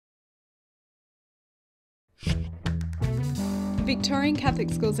The Victorian Catholic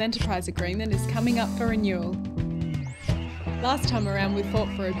Schools Enterprise Agreement is coming up for renewal. Last time around we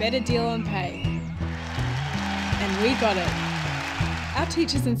fought for a better deal on pay. And we got it. Our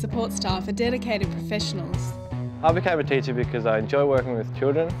teachers and support staff are dedicated professionals. I became a teacher because I enjoy working with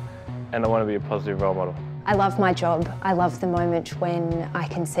children and I want to be a positive role model. I love my job. I love the moment when I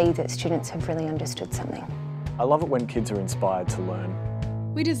can see that students have really understood something. I love it when kids are inspired to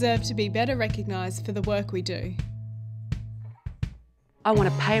learn. We deserve to be better recognised for the work we do. I want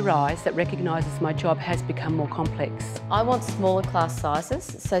a pay rise that recognises my job has become more complex. I want smaller class sizes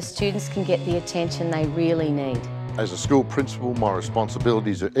so students can get the attention they really need. As a school principal, my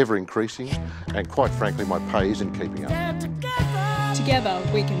responsibilities are ever increasing and quite frankly my pay isn't keeping up. Together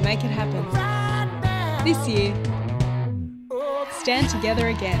we can make it happen. This year, stand together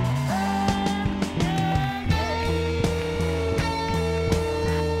again.